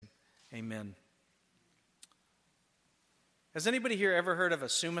Amen. Has anybody here ever heard of a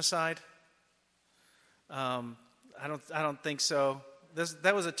suicide? I don't think so.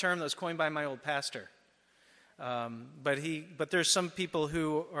 That was a term that was coined by my old pastor. But there's some people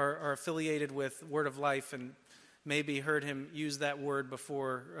who are affiliated with Word of Life and maybe heard him use that word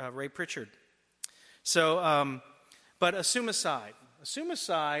before, Ray Pritchard. So, but a suicide. A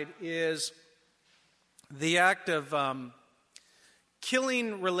suicide is the act of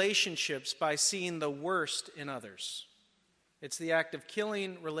killing relationships by seeing the worst in others. It's the act of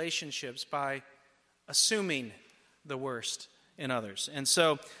killing relationships by assuming the worst in others. And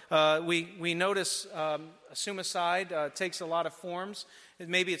so we notice a suicide takes a lot of forms.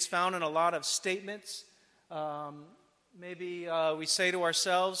 Maybe it's found in a lot of statements. Maybe we say to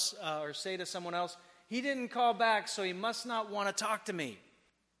ourselves or say to someone else, "He didn't call back, so he must not want to talk to me."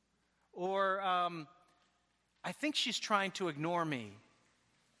 Or, "I think she's trying to ignore me."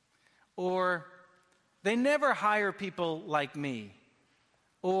 Or, "They never hire people like me."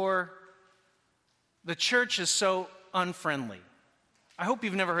 Or, "The church is so unfriendly." I hope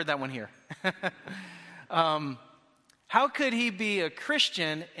you've never heard that one here. How could he be a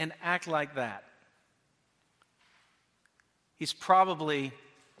Christian and act like that? He's probably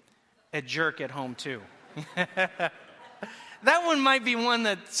a jerk at home too. That one might be one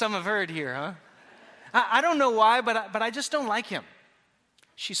that some have heard here, huh? I don't know why, but I just don't like him.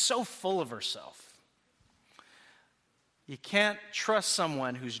 She's so full of herself. You can't trust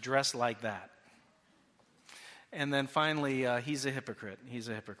someone who's dressed like that. And then finally, he's a hypocrite. He's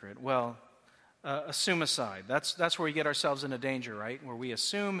a hypocrite. Well, a suicide. That's where we get ourselves into danger, right? Where we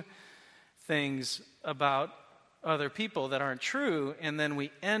assume things about other people that aren't true, and then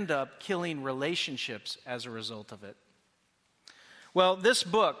we end up killing relationships as a result of it. Well, this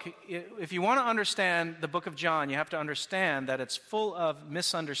book, if you want to understand the book of John, you have to understand that it's full of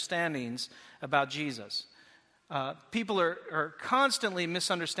misunderstandings about Jesus. People are constantly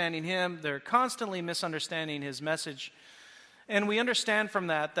misunderstanding him. They're constantly misunderstanding his message. And we understand from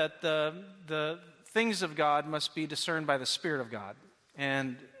that the things of God must be discerned by the Spirit of God.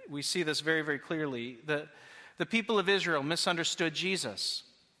 And we see this very, very clearly. The people of Israel misunderstood Jesus.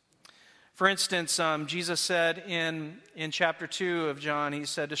 For instance, Jesus said in chapter 2 of John, he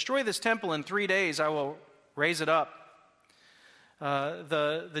said, "Destroy this temple in 3 days, I will raise it up."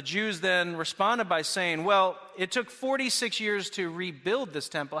 The Jews then responded by saying, "Well, it took 46 years to rebuild this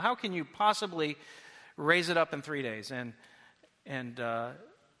temple. How can you possibly raise it up in 3 days?" And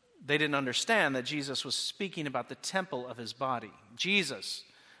they didn't understand that Jesus was speaking about the temple of his body. Jesus,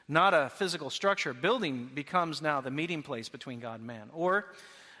 not a physical structure. Building becomes now the meeting place between God and man. Or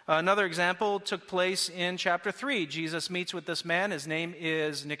another example took place in chapter 3. Jesus meets with this man. His name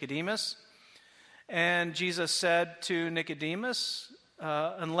is Nicodemus. And Jesus said to Nicodemus,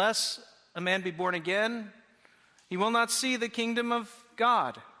 "Unless a man be born again, he will not see the kingdom of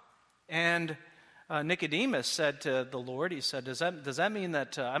God." And Nicodemus said to the Lord, he said, does that mean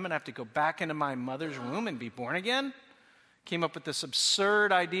that I'm going to have to go back into my mother's womb and be born again? Came up with this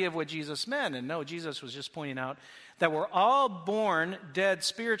absurd idea of what Jesus meant. And no, Jesus was just pointing out that we're all born dead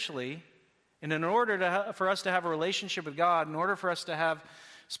spiritually. And in order for us to have a relationship with God, in order for us to have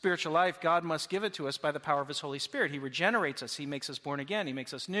spiritual life, God must give it to us by the power of his Holy Spirit. He regenerates us. He makes us born again. He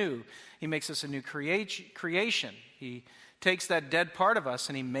makes us new. He makes us a new creation. He takes that dead part of us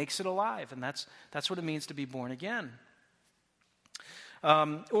and he makes it alive. And that's what it means to be born again.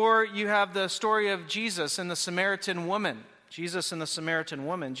 Or you have the story of Jesus and the Samaritan woman. Jesus and the Samaritan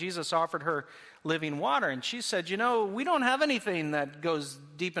woman. Jesus offered her living water. And she said, we don't have anything that goes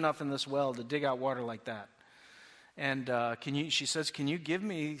deep enough in this well to dig out water like that. And she says, "Can you give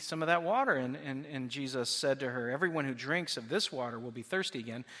me some of that water?" And Jesus said to her, "Everyone who drinks of this water will be thirsty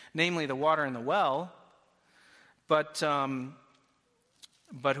again, namely the water in the well. But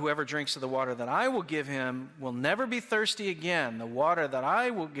whoever drinks of the water that I will give him will never be thirsty again. The water that I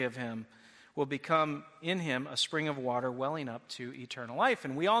will give him will become in him a spring of water welling up to eternal life."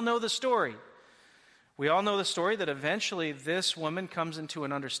 And we all know the story. We all know the story that eventually this woman comes into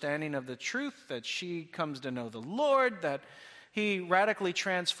an understanding of the truth, that she comes to know the Lord, that he radically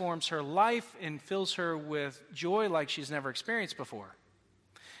transforms her life and fills her with joy like she's never experienced before.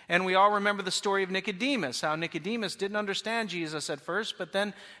 And we all remember the story of Nicodemus, how Nicodemus didn't understand Jesus at first, but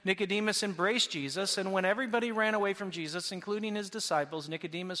then Nicodemus embraced Jesus, and when everybody ran away from Jesus, including his disciples,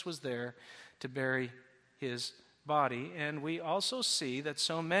 Nicodemus was there to bury his body. And we also see that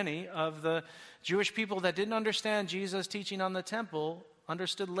so many of the Jewish people that didn't understand Jesus' teaching on the temple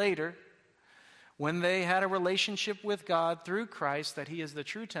understood later, when they had a relationship with God through Christ, that he is the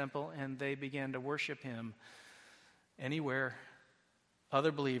true temple, and they began to worship him anywhere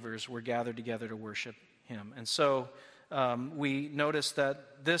other believers were gathered together to worship him. And so we notice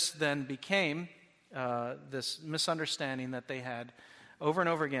that this then became this misunderstanding that they had over and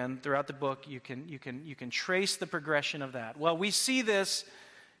over again throughout the book. You can trace the progression of that. Well, we see this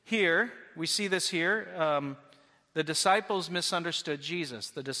here. The disciples misunderstood Jesus.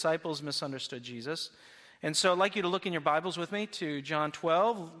 The disciples misunderstood Jesus. And so I'd like you to look in your Bibles with me to John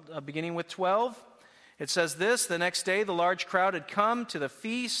 12, beginning with 12. It says this: "The next day the large crowd had come to the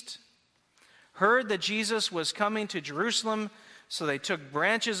feast, heard that Jesus was coming to Jerusalem, so they took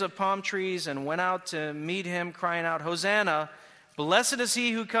branches of palm trees and went out to meet him, crying out, 'Hosanna! Blessed is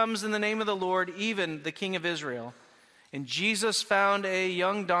he who comes in the name of the Lord, even the King of Israel.' And Jesus found a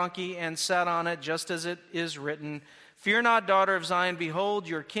young donkey and sat on it, just as it is written, 'Fear not, daughter of Zion, behold,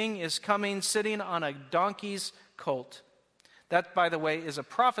 your king is coming, sitting on a donkey's colt.'" That, by the way, is a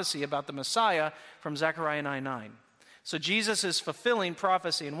prophecy about the Messiah from Zechariah 9:9. So Jesus is fulfilling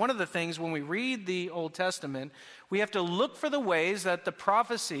prophecy. And one of the things when we read the Old Testament, we have to look for the ways that the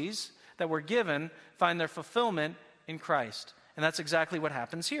prophecies that were given find their fulfillment in Christ. And that's exactly what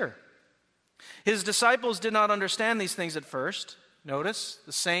happens here. His disciples did not understand these things at first. Notice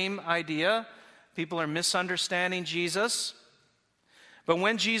the same idea. People are misunderstanding Jesus. But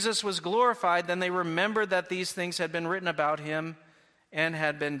when Jesus was glorified, then they remembered that these things had been written about him and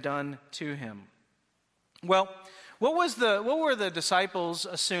had been done to him. Well, what were the disciples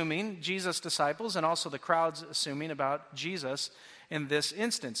assuming, Jesus' disciples, and also the crowds assuming about Jesus in this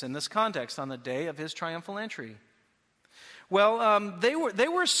instance, in this context, on the day of his triumphal entry? Well, they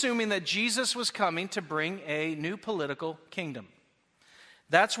were assuming that Jesus was coming to bring a new political kingdom.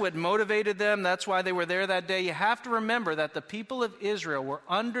 That's what motivated them. That's why they were there that day. You have to remember that the people of Israel were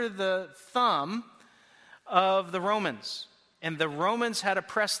under the thumb of the Romans, and the Romans had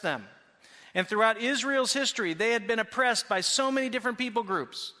oppressed them. And throughout Israel's history, they had been oppressed by so many different people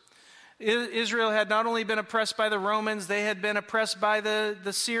groups. Israel had not only been oppressed by the Romans, they had been oppressed by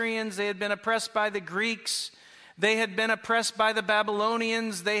the Syrians, they had been oppressed by the Greeks, they had been oppressed by the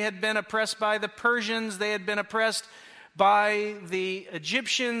Babylonians, they had been oppressed by the Persians, they had been oppressed by the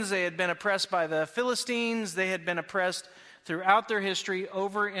Egyptians, they had been oppressed by the Philistines, they had been oppressed throughout their history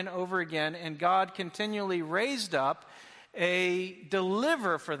over and over again, and God continually raised up a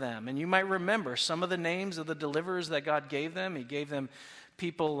deliverer for them. And you might remember some of the names of the deliverers that God gave them. He gave them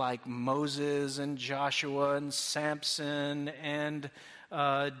people like Moses and Joshua and Samson and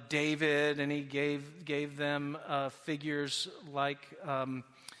David, and he gave them figures like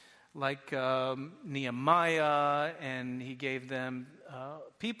Nehemiah, and he gave them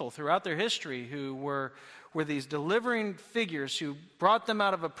people throughout their history who were these delivering figures who brought them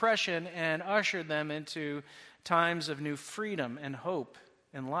out of oppression and ushered them into times of new freedom and hope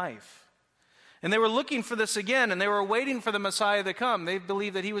and life. And they were looking for this again, and they were waiting for the Messiah to come. They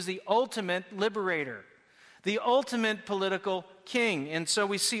believed that he was the ultimate liberator, the ultimate political king. And so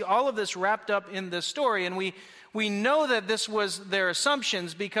we see all of this wrapped up in this story, and we know that this was their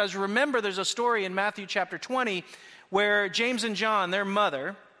assumptions because remember there's a story in Matthew chapter 20 where James and John, their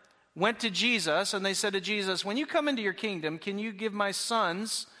mother, went to Jesus, and they said to Jesus, "When you come into your kingdom, can you give my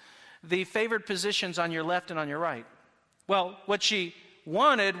sons the favored positions on your left and on your right?" Well, what she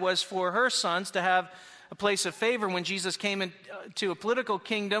wanted was for her sons to have a place of favor when Jesus came into a political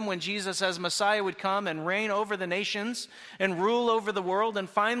kingdom, when Jesus as Messiah would come and reign over the nations and rule over the world, and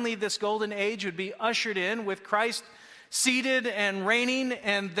finally this golden age would be ushered in with Christ seated and reigning,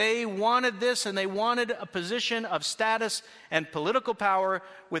 and they wanted this, and they wanted a position of status and political power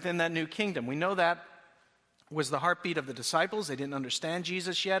within that new kingdom. We know that was the heartbeat of the disciples. They didn't understand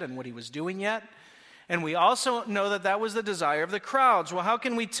Jesus yet and what he was doing yet. And we also know that that was the desire of the crowds. Well, how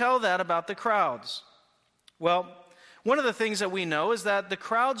can we tell that about the crowds? Well, one of the things that we know is that the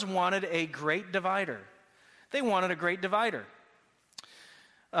crowds wanted a great divider. They wanted a great divider.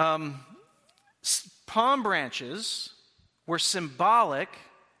 Palm branches were symbolic.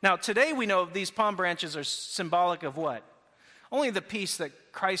 Now, today we know these palm branches are symbolic of what? Only the peace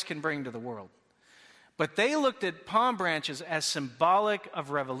that Christ can bring to the world. But they looked at palm branches as symbolic of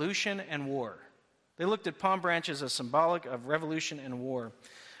revolution and war. They looked at palm branches as symbolic of revolution and war.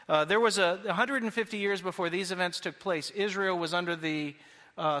 There was 150 years before these events took place, Israel was under the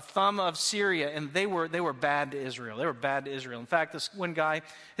thumb of Syria, and they were bad to Israel. They were bad to Israel. In fact, this one guy,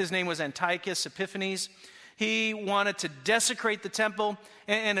 his name was Antiochus Epiphanes. He wanted to desecrate the temple,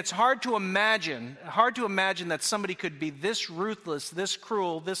 and it's hard to imagine that somebody could be this ruthless, this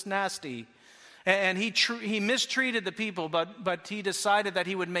cruel, this nasty. And he mistreated the people, but he decided that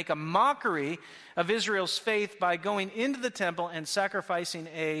he would make a mockery of Israel's faith by going into the temple and sacrificing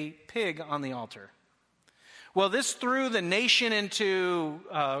a pig on the altar. Well, this threw the nation into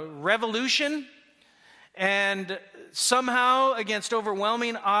revolution, and somehow, against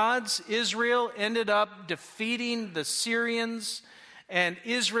overwhelming odds, Israel ended up defeating the Syrians, and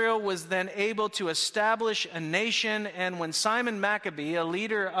Israel was then able to establish a nation. And when Simon Maccabee, a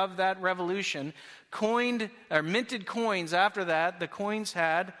leader of that revolution, minted coins after that, the coins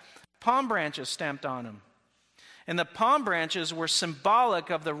had palm branches stamped on them. And the palm branches were symbolic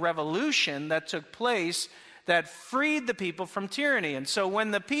of the revolution that took place that freed the people from tyranny. And so when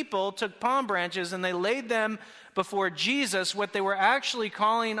the people took palm branches and they laid them before Jesus, what they were actually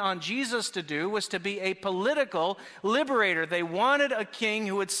calling on Jesus to do was to be a political liberator. They wanted a king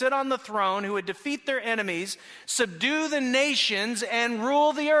who would sit on the throne, who would defeat their enemies, subdue the nations, and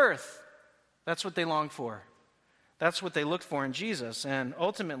rule the earth. That's what they longed for. That's what they looked for in Jesus. And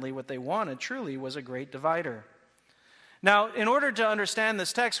ultimately what they wanted truly was a great divider. Now, in order to understand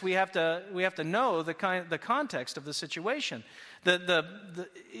this text, we have to know the context of the situation.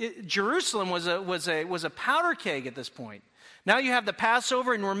 Jerusalem was a powder keg at this point. Now you have the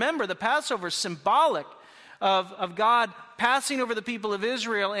Passover, and remember, the Passover is symbolic of God passing over the people of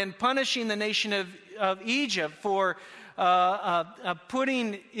Israel and punishing the nation of Egypt for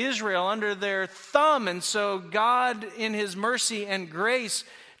putting Israel under their thumb. And so God, in His mercy and grace,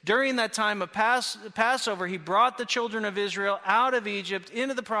 during that time of Passover, He brought the children of Israel out of Egypt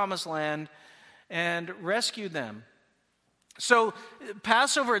into the Promised Land and rescued them. So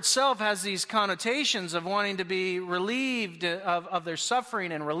Passover itself has these connotations of wanting to be relieved of their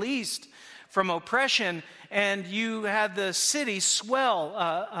suffering and released from oppression. And you had the city swell.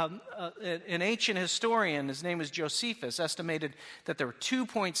 An ancient historian, his name is Josephus, estimated that there were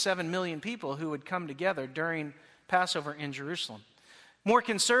 2.7 million people who would come together during Passover in Jerusalem. More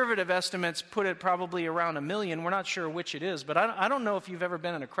conservative estimates put it probably around 1 million. We're not sure which it is, but I don't know if you've ever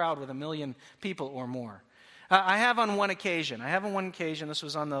been in a crowd with 1 million people or more. I have on one occasion. This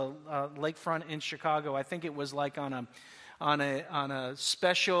was on the lakefront in Chicago. I think it was like on a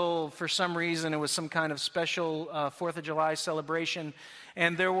special, for some reason, it was some kind of special 4th of July celebration.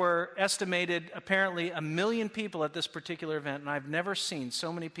 And there were estimated, apparently, 1 million people at this particular event. And I've never seen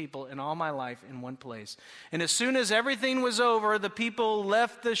so many people in all my life in one place. And as soon as everything was over, the people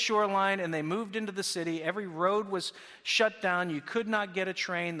left the shoreline and they moved into the city. Every road was shut down. You could not get a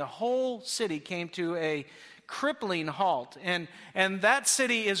train. The whole city came to a crippling halt. And that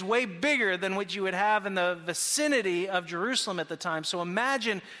city is way bigger than what you would have in the vicinity of Jerusalem at the time. So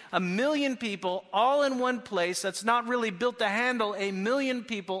imagine 1 million people all in one place. That's not really built to handle 1 million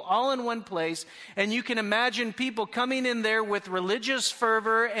people all in one place. And you can imagine people coming in there with religious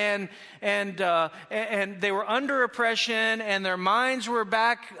fervor and they were under oppression, and their minds were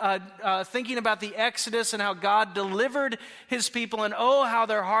back thinking about the Exodus and how God delivered His people, and oh, how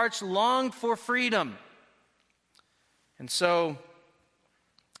their hearts longed for freedom. And so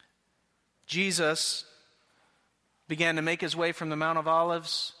Jesus began to make His way from the Mount of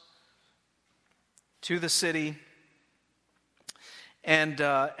Olives to the city. And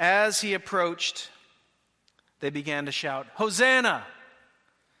as He approached, they began to shout, "Hosanna!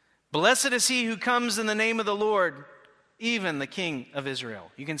 Blessed is He who comes in the name of the Lord, even the King of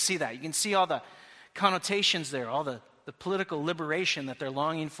Israel." You can see that. You can see all the connotations there, all the political liberation that they're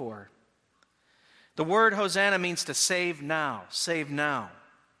longing for. The word Hosanna means to save now, save now.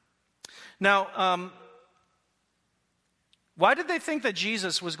 Now, why did they think that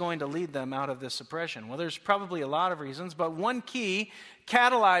Jesus was going to lead them out of this oppression? Well, there's probably a lot of reasons, but one key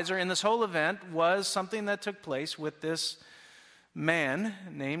catalyzer in this whole event was something that took place with this man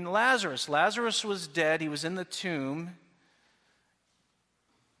named Lazarus. Lazarus was dead. He was in the tomb.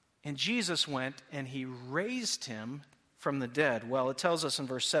 And Jesus went and He raised him from the dead. Well, it tells us in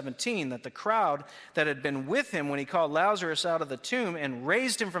verse 17 that the crowd that had been with Him when He called Lazarus out of the tomb and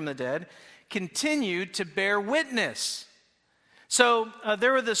raised him from the dead continued to bear witness. So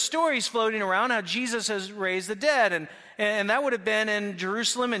there were the stories floating around how Jesus has raised the dead, and that would have been in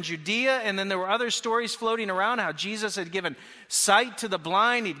Jerusalem and Judea. And then there were other stories floating around how Jesus had given sight to the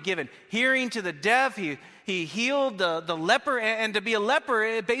blind, He'd given hearing to the deaf, He healed the leper. And to be a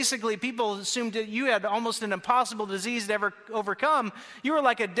leper, basically people assumed that you had almost an impossible disease to ever overcome. You were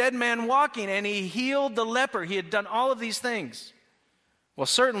like a dead man walking, and He healed the leper. He had done all of these things. Well,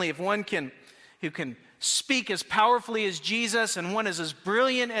 certainly if one who can speak as powerfully as Jesus, and one is as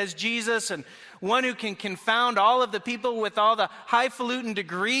brilliant as Jesus, and one who can confound all of the people with all the highfalutin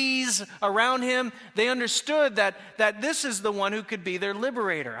degrees around him, they understood that this is the one who could be their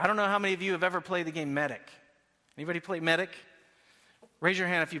liberator. I don't know how many of you have ever played the game Medic. Anybody play Medic? Raise your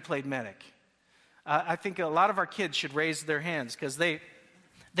hand if you played Medic. I think a lot of our kids should raise their hands because they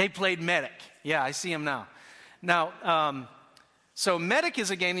played Medic. Yeah, I see them now. Now, so Medic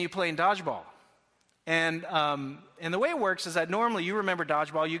is a game that you play in dodgeball. And the way it works is that normally you remember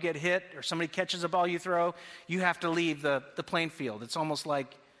dodgeball, you get hit or somebody catches a ball you throw, you have to leave the playing field. It's almost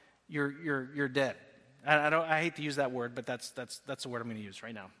like you're dead. I hate to use that word, but that's the word I'm going to use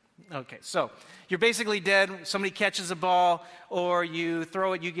right now. Okay, so you're basically dead. Somebody catches a ball, or you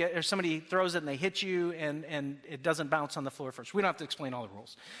throw it, or somebody throws it and they hit you, and it doesn't bounce on the floor first. We don't have to explain all the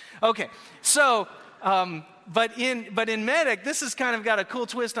rules. Okay, so but in Medic, this has kind of got a cool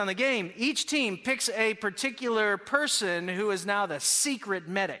twist on the game. Each team picks a particular person who is now the secret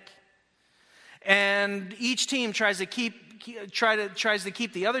medic, and each team tries to keep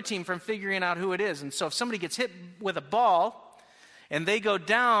the other team from figuring out who it is. And so if somebody gets hit with a ball and they go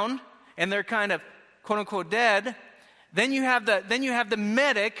down and they're kind of quote unquote dead, then you have the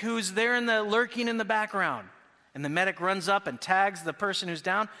medic who's there lurking in the background. And the medic runs up and tags the person who's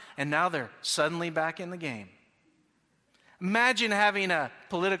down, and now they're suddenly back in the game. Imagine having a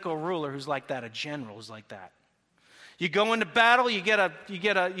political ruler who's like that, a general who's like that. You go into battle, you get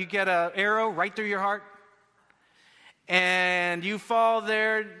a arrow right through your heart, and you fall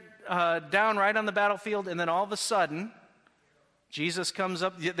there down right on the battlefield, and then all of a sudden, Jesus comes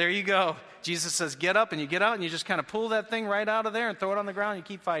up. There you go. Jesus says, get up, and you get out, and you just kind of pull that thing right out of there and throw it on the ground, and you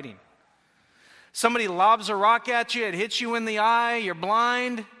keep fighting. Somebody lobs a rock at you, it hits you in the eye, you're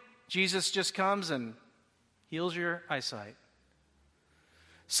blind. Jesus just comes and heals your eyesight.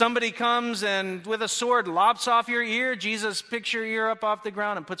 Somebody comes and with a sword lops off your ear. Jesus picks your ear up off the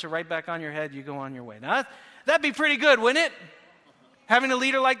ground and puts it right back on your head. You go on your way. Now, that'd be pretty good, wouldn't it? Having a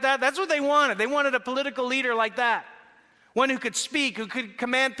leader like that. That's what they wanted. They wanted a political leader like that. One who could speak, who could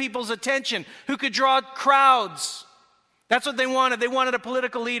command people's attention, who could draw crowds. That's what they wanted. They wanted a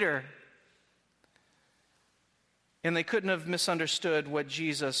political leader. And they couldn't have misunderstood what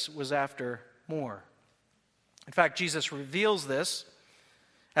Jesus was after more. In fact, Jesus reveals this,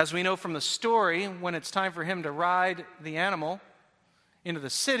 as we know from the story, when it's time for him to ride the animal into the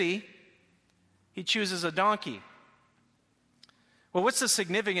city, he chooses a donkey. Well, what's the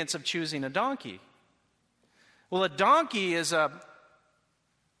significance of choosing a donkey? Well, a donkey is an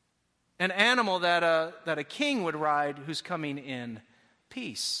animal that a king would ride who's coming in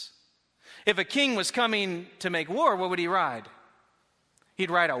peace. If a king was coming to make war, what would he ride?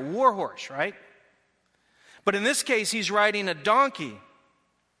 He'd ride a war horse, right? But in this case, he's riding a donkey.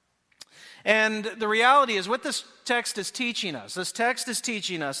 And the reality is what this text is teaching us. This text is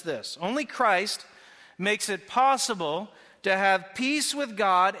teaching us this. Only Christ makes it possible to have peace with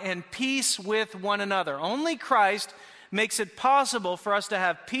God and peace with one another. Only Christ makes it possible for us to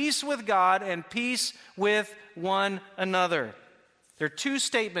have peace with God and peace with one another. There are two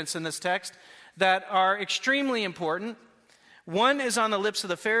statements in this text that are extremely important. One is on the lips of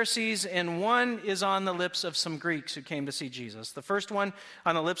the Pharisees, and one is on the lips of some Greeks who came to see Jesus. The first one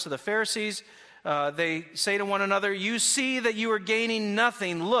on the lips of the Pharisees, they say to one another, "You see that you are gaining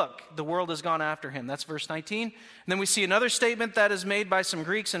nothing. Look, the world has gone after him." That's verse 19. And then we see another statement that is made by some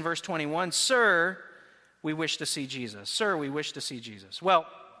Greeks in verse 21. "Sir, we wish to see Jesus." Sir, we wish to see Jesus. Well,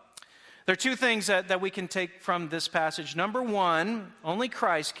 there are two things that we can take from this passage. Number one, only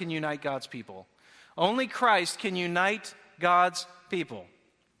Christ can unite God's people. Only Christ can unite God's people.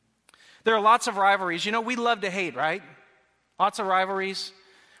 There are lots of rivalries. You know, we love to hate, right? Lots of rivalries.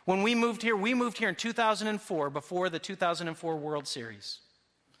 When we moved here in 2004, before the 2004 World Series.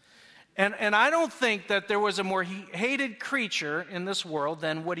 And I don't think that there was a more hated creature in this world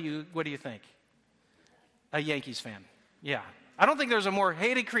than, what do you think? A Yankees fan. Yeah. I don't think there's a more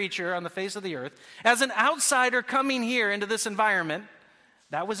hated creature on the face of the earth. As an outsider coming here into this environment,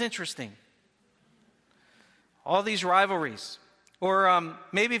 that was interesting. All these rivalries. Or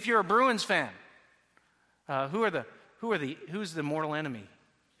maybe if you're a Bruins fan, who's the mortal enemy?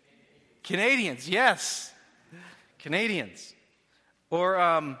 Canadians, yes. Canadians. Or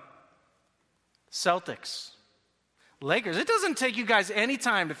Celtics. Lakers. It doesn't take you guys any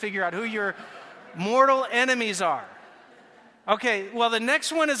time to figure out who your mortal enemies are. Okay, well, the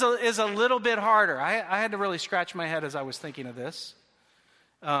next one is a little bit harder. I had to really scratch my head as I was thinking of this.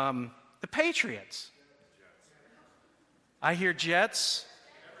 The Patriots. I hear Jets.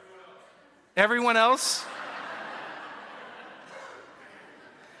 Everyone else?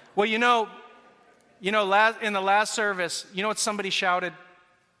 Well, in the last service, you know what somebody shouted?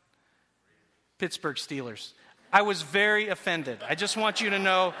 Pittsburgh Steelers. I was very offended. I just want you to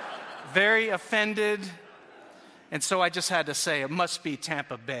know, very offended. And so I just had to say, it must be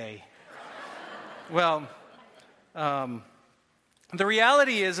Tampa Bay. Well, the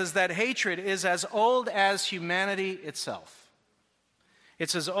reality is that hatred is as old as humanity itself.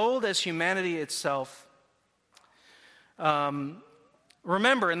 It's as old as humanity itself.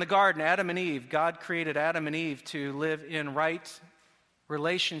 Remember, in the garden, Adam and Eve, God created Adam and Eve to live in right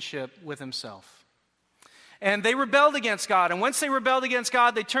relationship with himself. And they rebelled against God. And once they rebelled against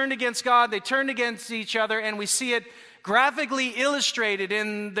God, they turned against God, they turned against each other, and we see it graphically illustrated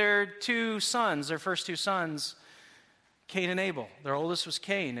in their first two sons, Cain and Abel. Their oldest was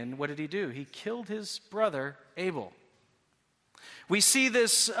Cain, and what did he do? He killed his brother Abel. We see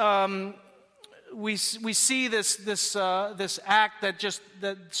this. We see this act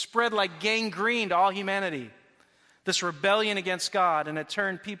that spread like gangrene to all humanity. This rebellion against God, and it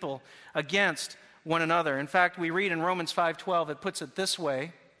turned people against one another. In fact, we read in Romans 5:12. It puts it this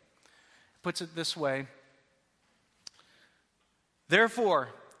way. Therefore,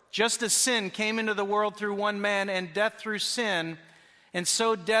 just as sin came into the world through one man, and death through sin, and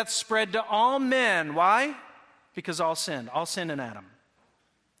so death spread to all men. Why? Because all sinned in Adam.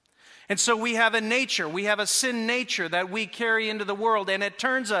 And so we have a sin nature that we carry into the world, and it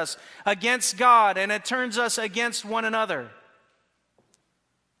turns us against God, and it turns us against one another.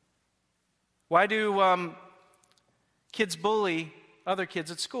 Why do kids bully other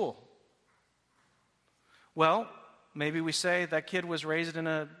kids at school? Well, maybe we say that kid was raised in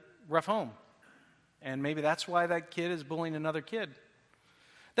a rough home, and maybe that's why that kid is bullying another kid.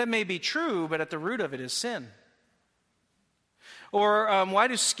 That may be true, but at the root of it is sin. Or why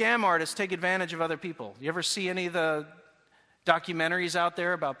do scam artists take advantage of other people? You ever see any of the documentaries out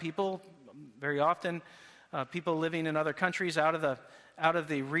there about people? Very often, people living in other countries out of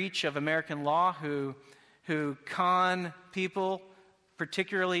the reach of American law who con people,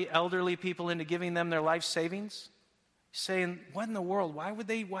 particularly elderly people, into giving them their life savings. Saying, what in the world? Why would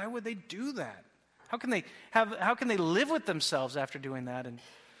they do that? How can they live with themselves after doing that? And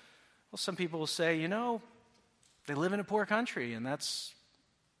well, some people will say, they live in a poor country, and that's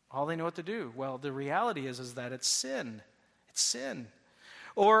all they know what to do. Well, the reality is that it's sin. It's sin.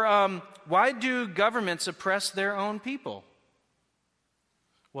 Or why do governments oppress their own people?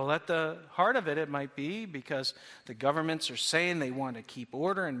 Well, at the heart of it, it might be because the governments are saying they want to keep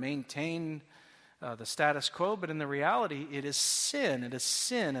order and maintain the status quo, but in the reality, it is sin. It is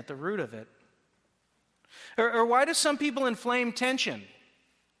sin at the root of it. Or why do some people inflame tension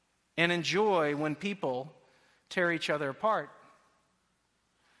and enjoy when people tear each other apart?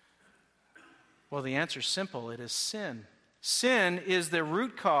 Well, the answer is simple. It is sin. Sin is the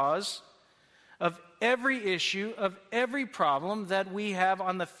root cause of every issue, of every problem that we have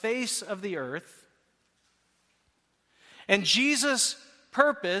on the face of the earth. And Jesus'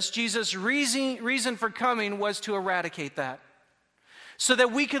 purpose, Jesus' reason for coming was to eradicate that, so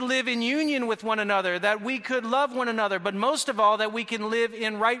that we could live in union with one another, that we could love one another, but most of all, that we can live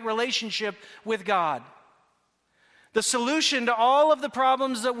in right relationship with God. The solution to all of the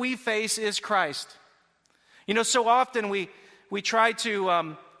problems that we face is Christ. So often we try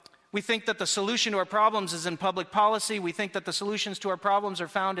to, we think that the solution to our problems is in public policy. We think that the solutions to our problems are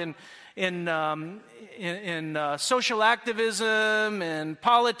found in social activism and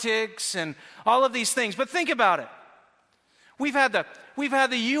politics and all of these things. But think about it. We've had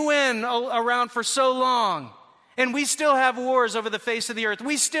the UN around for so long, and we still have wars over the face of the earth.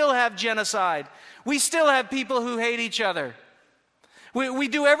 We still have genocide. We still have people who hate each other. We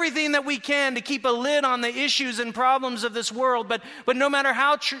do everything that we can to keep a lid on the issues and problems of this world, but no matter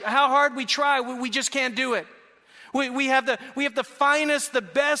how hard we try, we just can't do it. We have the finest, the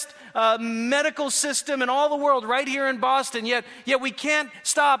best medical system in all the world right here in Boston, yet we can't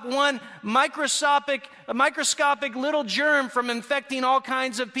stop one microscopic little germ from infecting all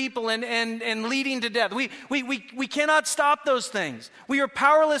kinds of people and leading to death. We cannot stop those things. We are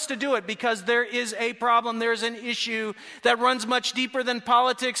powerless to do it because there is a problem. There's an issue that runs much deeper than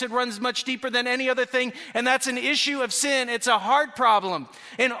politics. It runs much deeper than any other thing, and that's an issue of sin. It's a heart problem,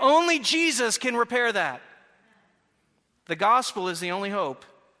 and only Jesus can repair that. The gospel is the only hope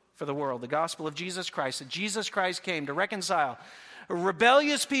for the world, the gospel of Jesus Christ, that Jesus Christ came to reconcile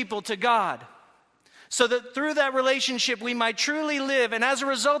rebellious people to God, so that through that relationship we might truly live, and as a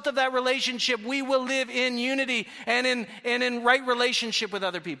result of that relationship we will live in unity and in right relationship with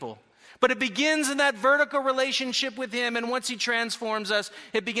other people. But it begins in that vertical relationship with Him, and once He transforms us,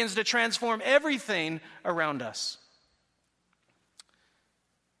 it begins to transform everything around us.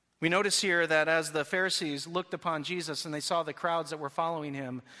 We notice here that as the Pharisees looked upon Jesus and they saw the crowds that were following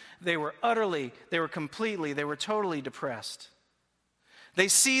Him, they were totally depressed. They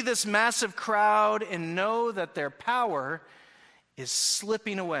see this massive crowd and know that their power is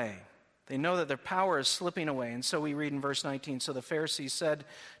slipping away. They know that their power is slipping away. And so we read in verse 19, so the Pharisees said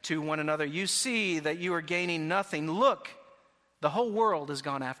to one another, "You see that you are gaining nothing. Look, The whole world has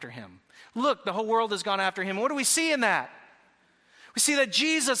gone after him. Look, the whole world has gone after him. What do we see in that? We see that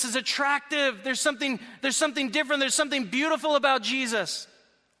Jesus is attractive. There's something different. There's something beautiful about Jesus.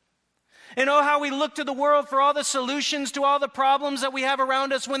 And oh, how we look to the world for all the solutions to all the problems that we have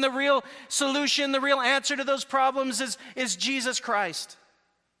around us, when the real solution, the real answer to those problems is Jesus Christ.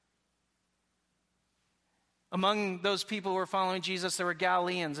 Among those people who were following Jesus, there were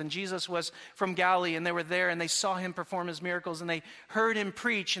Galileans, and Jesus was from Galilee, and they were there, and they saw him perform his miracles, and they heard him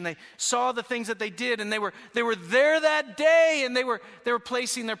preach, and they saw the things that they did, and they were there that day, and they were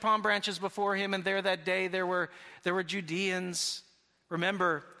placing their palm branches before him, and there that day there were Judeans.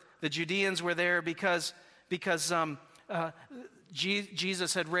 Remember, the Judeans were there because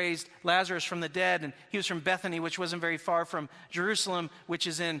Jesus had raised Lazarus from the dead, and he was from Bethany, which wasn't very far from Jerusalem, which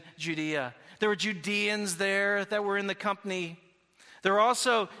is in Judea. There were Judeans there that were in the company. There were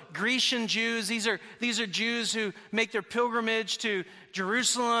also Grecian Jews. These are Jews who make their pilgrimage to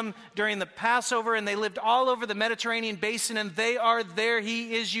Jerusalem during the Passover, and they lived all over the Mediterranean basin, and they are there.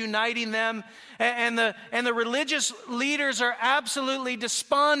 He is uniting them. And the religious leaders are absolutely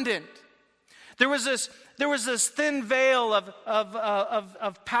despondent. There was this thin veil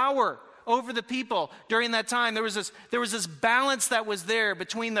of power over the people during that time. There was this balance that was there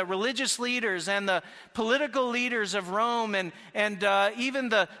between the religious leaders and the political leaders of Rome, and even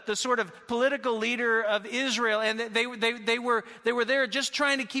the sort of political leader of Israel. And they were there just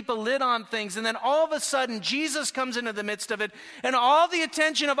trying to keep a lid on things. And then all of a sudden, Jesus comes into the midst of it, and all the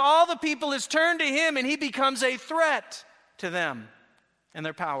attention of all the people is turned to him, and he becomes a threat to them and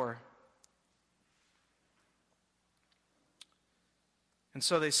their power. And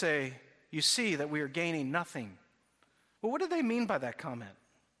so they say, "You see that we are gaining nothing." Well, what do they mean by that comment?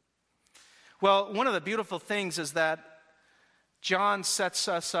 Well, one of the beautiful things is that John sets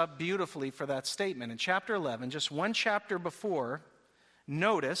us up beautifully for that statement. In chapter 11, just one chapter before,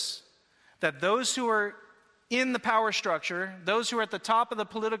 notice that those who are in the power structure, those who are at the top of the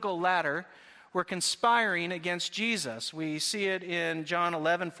political ladder, were conspiring against Jesus. We see it in John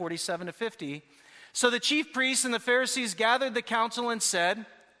 11, 47 to 50. So the chief priests and the Pharisees gathered the council and said,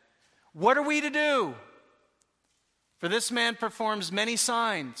 "What are we to do? For this man performs many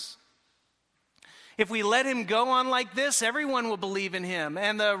signs. If we let him go on like this, everyone will believe in him,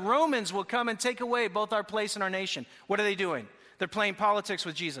 and the Romans will come and take away both our place and our nation." What are they doing? They're playing politics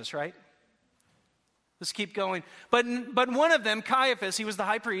with Jesus, right? Let's keep going. But one of them, Caiaphas, he was the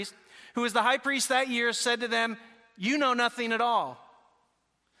high priest, who was the high priest that year, said to them, "You know nothing at all.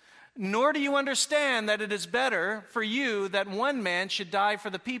 Nor do you understand that it is better for you that one man should die for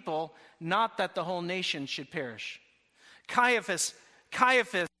the people, not that the whole nation should perish." Caiaphas,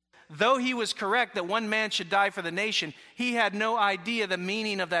 though he was correct that one man should die for the nation, he had no idea the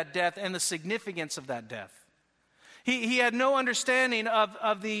meaning of that death and the significance of that death. He had no understanding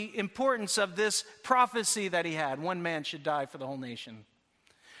of the importance of this prophecy that he had. One man should die for the whole nation.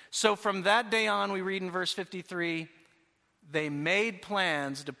 So from that day on, we read in verse 53, they made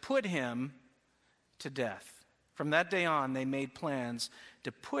plans to put him to death. From that day on, they made plans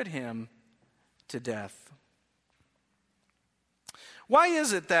to put him to death. Why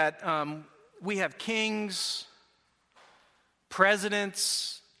is it that we have kings,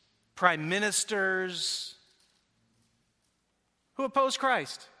 presidents, prime ministers who oppose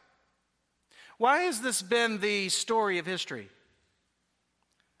Christ? Why has this been the story of history?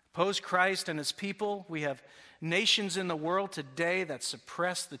 Oppose Christ and his people. We have nations in the world today that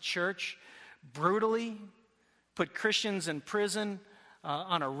suppress the church brutally, put Christians in prison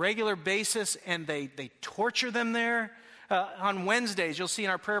on a regular basis, and they torture them there. On Wednesdays, you'll see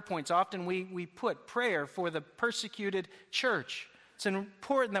in our prayer points, often we put prayer for the persecuted church. It's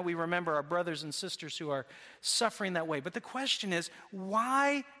important that we remember our brothers and sisters who are suffering that way. But the question is,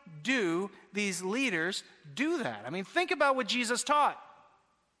 why do these leaders do that? I mean, think about what Jesus taught.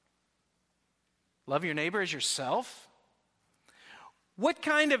 Love your neighbor as yourself. What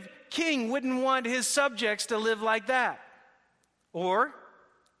kind of king wouldn't want his subjects to live like that? Or,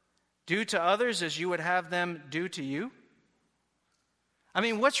 do to others as you would have them do to you? I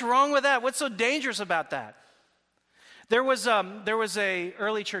mean, what's wrong with that? What's so dangerous about that? There was a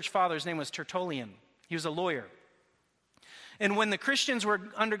early church father, his name was Tertullian. He was a lawyer. And when the Christians were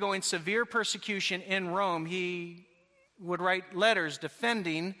undergoing severe persecution in Rome, he would write letters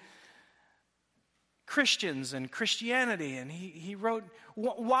defending Christians and Christianity. And he wrote,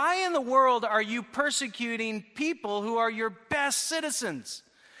 "Why in the world are you persecuting people who are your best citizens?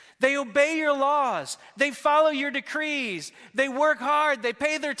 They obey your laws. They follow your decrees. They work hard. They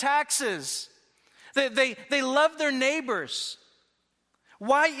pay their taxes. They love their neighbors.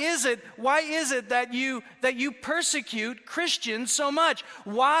 Why is it that you persecute Christians so much?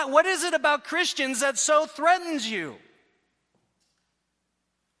 What is it about Christians that so threatens you?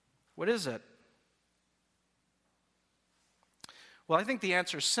 What is it? Well, I think the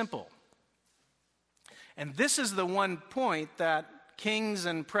answer is simple. And this is the one point that kings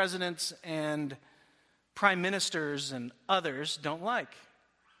and presidents and prime ministers and others don't like.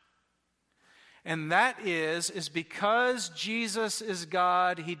 And that is because Jesus is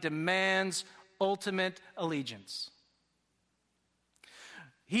God, he demands ultimate allegiance.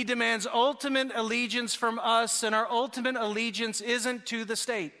 He demands ultimate allegiance from us, and our ultimate allegiance isn't to the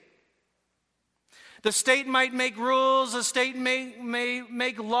state. The state might make rules, the state may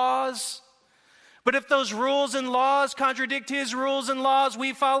make laws, but if those rules and laws contradict his rules and laws,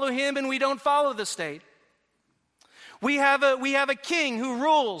 we follow him and we don't follow the state. We have a king who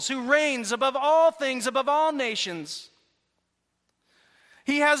rules, who reigns above all things, above all nations.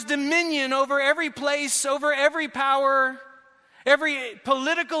 He has dominion over every place, over every power, every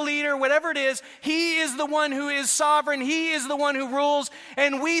political leader, whatever it is. He is the one who is sovereign. He is the one who rules,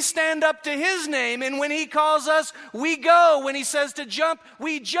 and we stand up to his name. And when he calls us, we go. When he says to jump,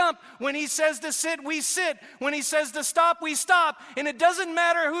 we jump. When he says to sit, we sit. When he says to stop, we stop. And it doesn't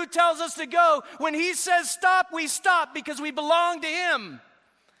matter who tells us to go. When he says stop, we stop because we belong to him.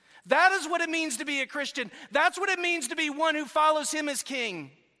 That is what it means to be a Christian. That's what it means to be one who follows him as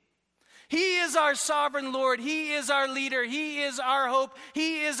king. He is our sovereign Lord. He is our leader. He is our hope.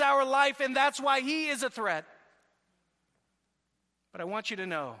 He is our life, and that's why he is a threat. But I want you to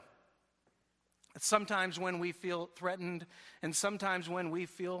know that sometimes when we feel threatened and sometimes when we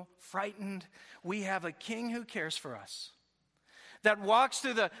feel frightened, we have a king who cares for us, that walks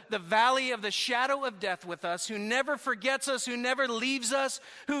through the valley of the shadow of death with us, who never forgets us, who never leaves us,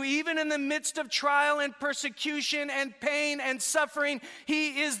 who even in the midst of trial and persecution and pain and suffering,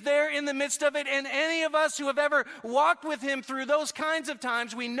 he is there in the midst of it. And any of us who have ever walked with him through those kinds of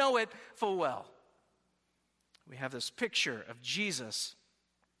times, we know it full well. We have this picture of Jesus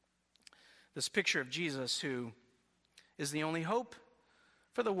who is the only hope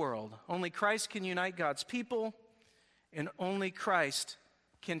for the world. Only Christ can unite God's people. And only Christ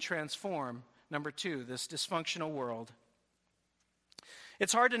can transform, number two, this dysfunctional world.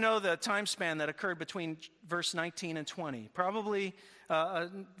 It's hard to know the time span that occurred between verse 19 and 20. Probably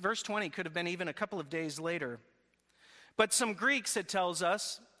verse 20 could have been even a couple of days later. But some Greeks, it tells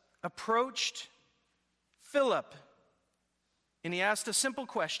us, approached Philip, and he asked a simple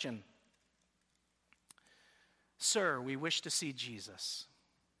question. Sir, we wish to see Jesus.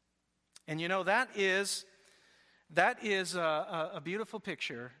 And you know, that is a beautiful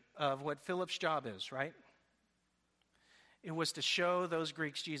picture of what Philip's job is, right? It was to show those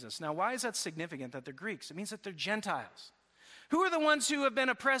Greeks Jesus. Now, why is that significant that they're Greeks? It means that they're Gentiles. Who are the ones who have been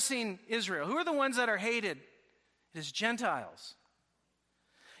oppressing Israel? Who are the ones that are hated? It is Gentiles.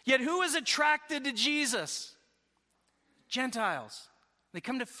 Yet who is attracted to Jesus? Gentiles. They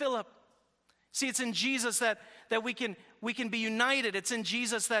come to Philip. See, it's in Jesus that we can be united. It's in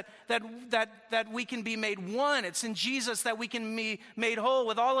Jesus that we can be made one. It's in Jesus that we can be made whole.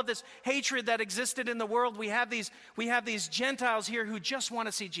 With all of this hatred that existed in the world, we have these Gentiles here who just want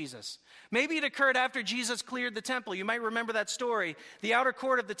to see Jesus. Maybe it occurred after Jesus cleared the temple. You might remember that story. The outer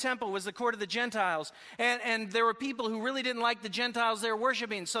court of the temple was the court of the Gentiles. And there were people who really didn't like the Gentiles they were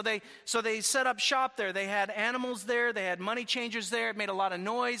worshiping. So they set up shop there. They had animals there. They had money changers there. It made a lot of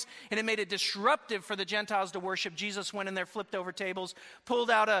noise. And it made it disruptive for the Gentiles to worship. Jesus went in there, flipped over tables, pulled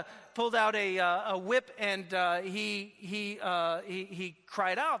out a whip, and he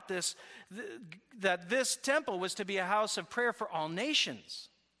cried out that this temple was to be a house of prayer for all nations.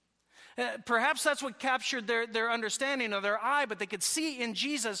 Perhaps that's what captured their understanding of their eye, but they could see in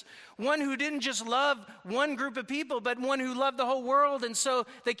Jesus one who didn't just love one group of people, but one who loved the whole world. And so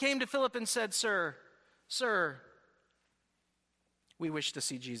they came to Philip and said, Sir, we wish to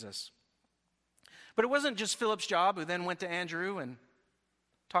see Jesus. But it wasn't just Philip's job, who then went to Andrew and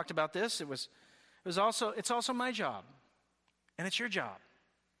talked about this. It's also my job, and it's your job,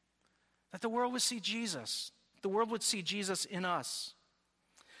 that the world would see Jesus. The world would see Jesus in us.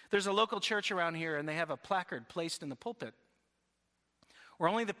 There's a local church around here, and they have a placard placed in the pulpit where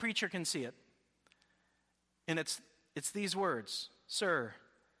only the preacher can see it. And it's these words, Sir,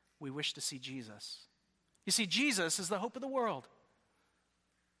 we wish to see Jesus. You see, Jesus is the hope of the world.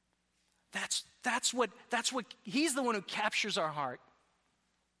 That's what he's the one who captures our heart.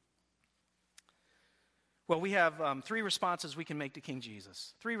 Well, we have three responses we can make to King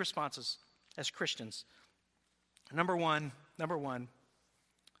Jesus. Three responses as Christians. Number one,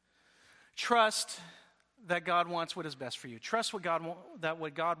 trust that God wants what is best for you. Trust that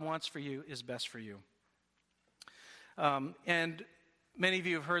what God wants for you is best for you. And many of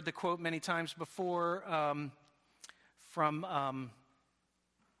you have heard the quote many times before from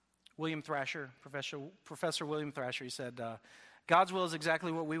William Thrasher, Professor William Thrasher. He said, God's will is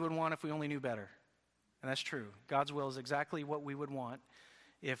exactly what we would want if we only knew better. And that's true. God's will is exactly what we would want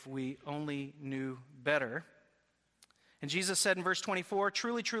if we only knew better. And Jesus said in verse 24,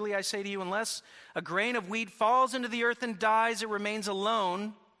 "Truly, truly, I say to you, unless a grain of wheat falls into the earth and dies, it remains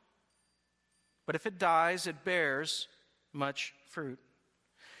alone. But if it dies, it bears much fruit."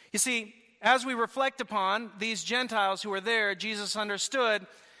 You see, as we reflect upon these Gentiles who were there, Jesus understood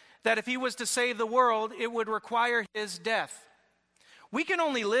that if he was to save the world, it would require his death. We can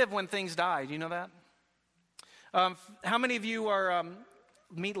only live when things die. Do you know that? How many of you are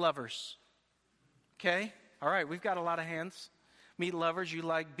meat lovers? Okay. All right, we've got a lot of hands. Meat lovers, you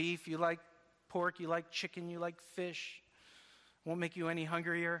like beef, you like pork, you like chicken, you like fish. Won't make you any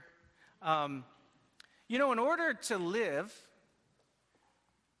hungrier. In order to live,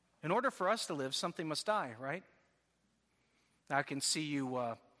 in order for us to live, something must die, right? I can see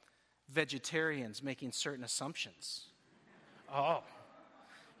you vegetarians making certain assumptions. Oh,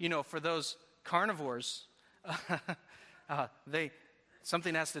 for those carnivores,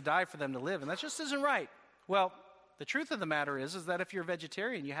 something has to die for them to live, and that just isn't right. Well, the truth of the matter is that if you're a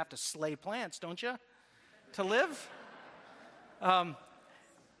vegetarian, you have to slay plants, don't you, to live?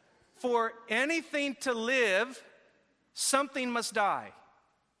 For anything to live, something must die.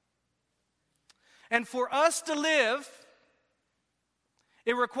 And for us to live,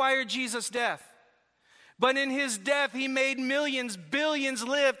 it required Jesus' death. But in his death, he made millions, billions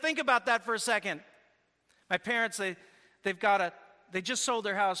live. Think about that for a second. My parents, they just sold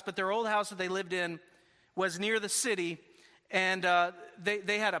their house, but their old house that they lived in was near the city, and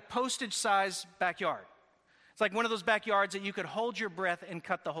they had a postage-sized backyard. It's like one of those backyards that you could hold your breath and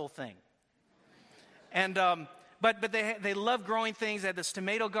cut the whole thing. And but they love growing things. They had this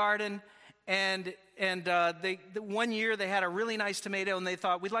tomato garden, and one year they had a really nice tomato, and they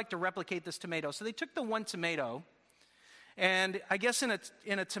thought, we'd like to replicate this tomato. So they took the one tomato, and I guess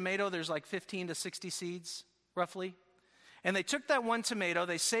in a tomato there's like 15 to 60 seeds, roughly. And they took that one tomato,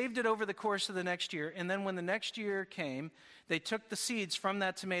 they saved it over the course of the next year, and then when the next year came, they took the seeds from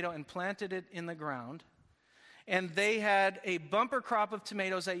that tomato and planted it in the ground. And they had a bumper crop of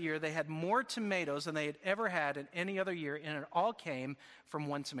tomatoes that year. They had more tomatoes than they had ever had in any other year, and it all came from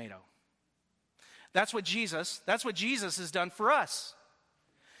one tomato. That's what Jesus has done for us.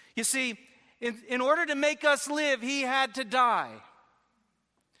 You see, in order to make us live, he had to die.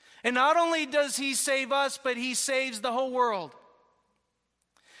 And not only does he save us, but he saves the whole world.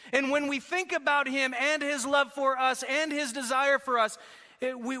 And when we think about him and his love for us and his desire for us,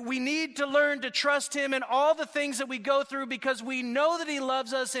 we need to learn to trust him in all the things that we go through, because we know that he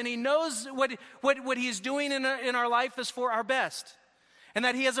loves us and he knows what he's doing in our life is for our best, and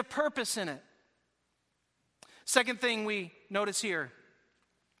that he has a purpose in it. Second thing we notice here.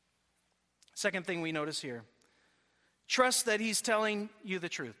 Trust that he's telling you the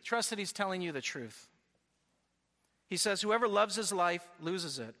truth. Trust that he's telling you the truth. He says, whoever loves his life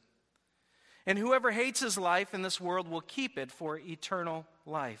loses it. And whoever hates his life in this world will keep it for eternal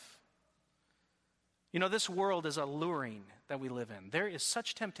life. This world is alluring that we live in. There is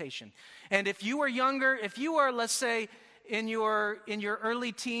such temptation. And if you are younger, if you are, let's say, in your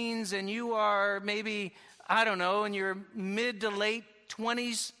early teens, and you are maybe, in your mid to late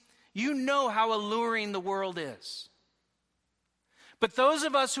 20s, you know how alluring the world is. But those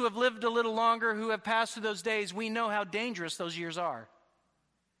of us who have lived a little longer, who have passed through those days, we know how dangerous those years are.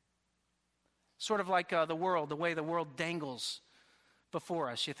 Sort of like the way the world dangles before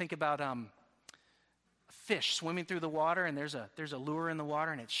us. You think about a fish swimming through the water, and there's a lure in the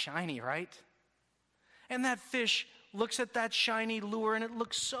water, and it's shiny, right? And that fish looks at that shiny lure, and it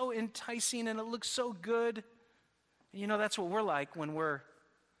looks so enticing, and it looks so good. And that's what we're like when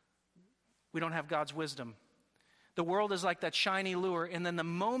we don't have God's wisdom. The world is like that shiny lure, and then the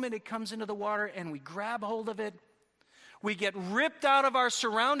moment it comes into the water and we grab hold of it, we get ripped out of our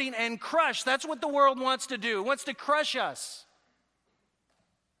surrounding and crushed. That's what the world wants to do. It wants to crush us.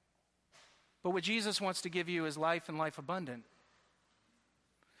 But what Jesus wants to give you is life, and life abundant.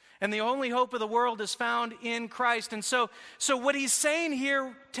 And the only hope of the world is found in Christ. And so what he's saying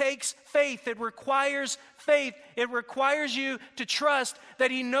here takes faith. It requires faith. It requires you to trust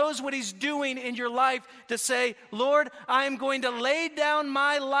that he knows what he's doing in your life, to say, Lord, I am going to lay down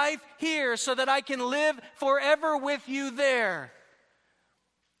my life here so that I can live forever with you there.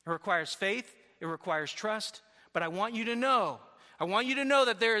 It requires faith. It requires trust. But I want you to know, I want you to know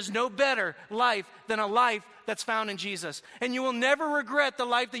that there is no better life than a life that's found in Jesus. And you will never regret the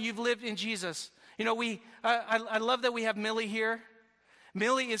life that you've lived in Jesus. You know, I love that we have Millie here.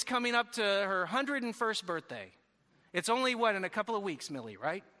 Millie is coming up to her 101st birthday. It's only, in a couple of weeks, Millie,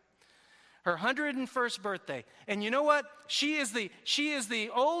 right? Her 101st birthday. And you know what? She is the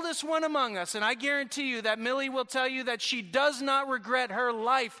oldest one among us. And I guarantee you that Millie will tell you that she does not regret her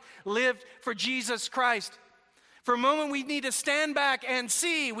life lived for Jesus Christ. For a moment, we need to stand back and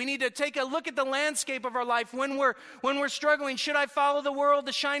see. We need to take a look at the landscape of our life when we're struggling. Should I follow the world,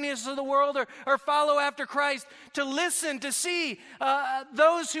 the shininess of the world, or follow after Christ? To listen, to see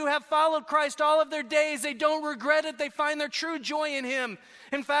those who have followed Christ all of their days, they don't regret it. They find their true joy in Him.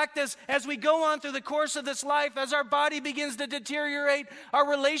 In fact, as we go on through the course of this life, as our body begins to deteriorate, our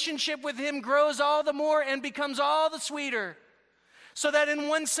relationship with Him grows all the more and becomes all the sweeter. So that in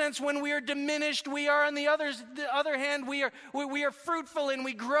one sense, when we are diminished, we are on the other hand, we are fruitful and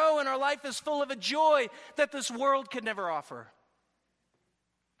we grow, and our life is full of a joy that this world could never offer.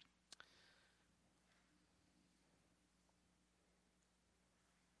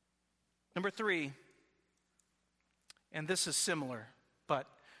 Number 3, and this is similar, but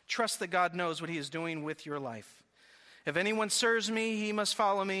trust that God knows what He is doing with your life. If anyone serves me, he must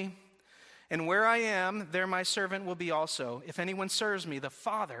follow me. And where I am, there my servant will be also. If anyone serves me, the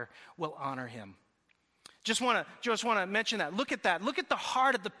Father will honor him. Just want to mention that. Look at that. Look at the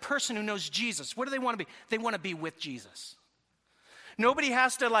heart of the person who knows Jesus. What do they want to be? They want to be with Jesus. Nobody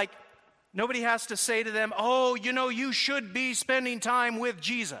has to say to them, oh, you should be spending time with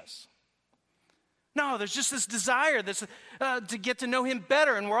Jesus. No, there's just this desire to get to know Him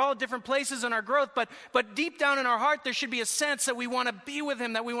better, and we're all at different places in our growth, but deep down in our heart, there should be a sense that we want to be with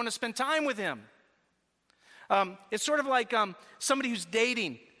Him, that we want to spend time with Him. It's sort of like somebody who's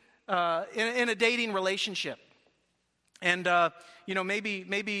dating, in a dating relationship. And,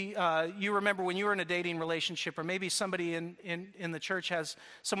 maybe you remember when you were in a dating relationship, or maybe somebody in the church has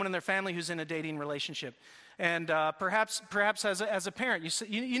someone in their family who's in a dating relationship. And perhaps as a parent,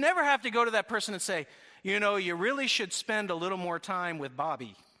 you never have to go to that person and say, you really should spend a little more time with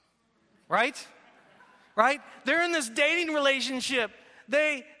Bobby, right? Right? They're in this dating relationship.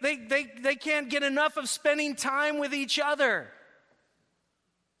 They can't get enough of spending time with each other.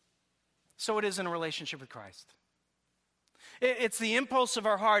 So it is in a relationship with Christ. It's the impulse of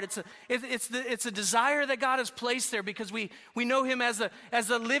our heart. It's a desire that God has placed there because we know Him as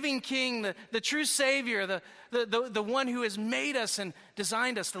the living King, the true Savior, the one who has made us and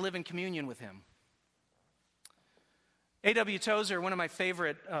designed us to live in communion with Him. A.W. Tozer, one of my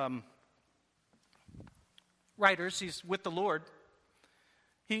favorite writers, he's with the Lord.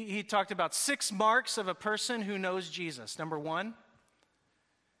 He talked about 6 marks of a person who knows Jesus. Number 1,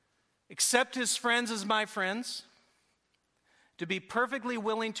 accept his friends as my friends. To be perfectly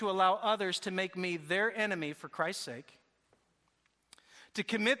willing to allow others to make me their enemy for Christ's sake. To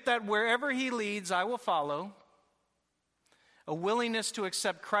commit that wherever He leads, I will follow. A willingness to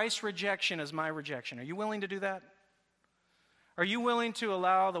accept Christ's rejection as my rejection. Are you willing to do that? Are you willing to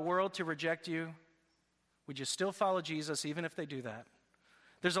allow the world to reject you? Would you still follow Jesus even if they do that?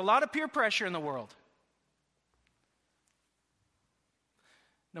 There's a lot of peer pressure in the world.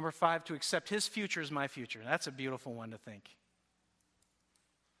 Number 5, to accept His future as my future. That's a beautiful one to think.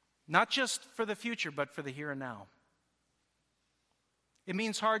 Not just for the future, but for the here and now. It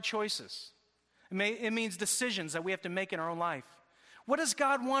means hard choices. It means decisions that we have to make in our own life. What does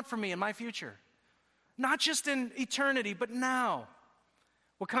God want from me in my future? Not just in eternity, but now.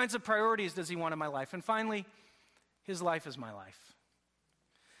 What kinds of priorities does He want in my life? And finally, His life is my life.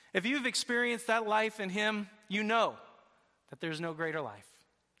 If you've experienced that life in Him, you know that there's no greater life.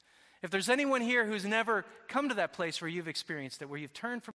 If there's anyone here who's never come to that place where you've experienced it, where you've turned from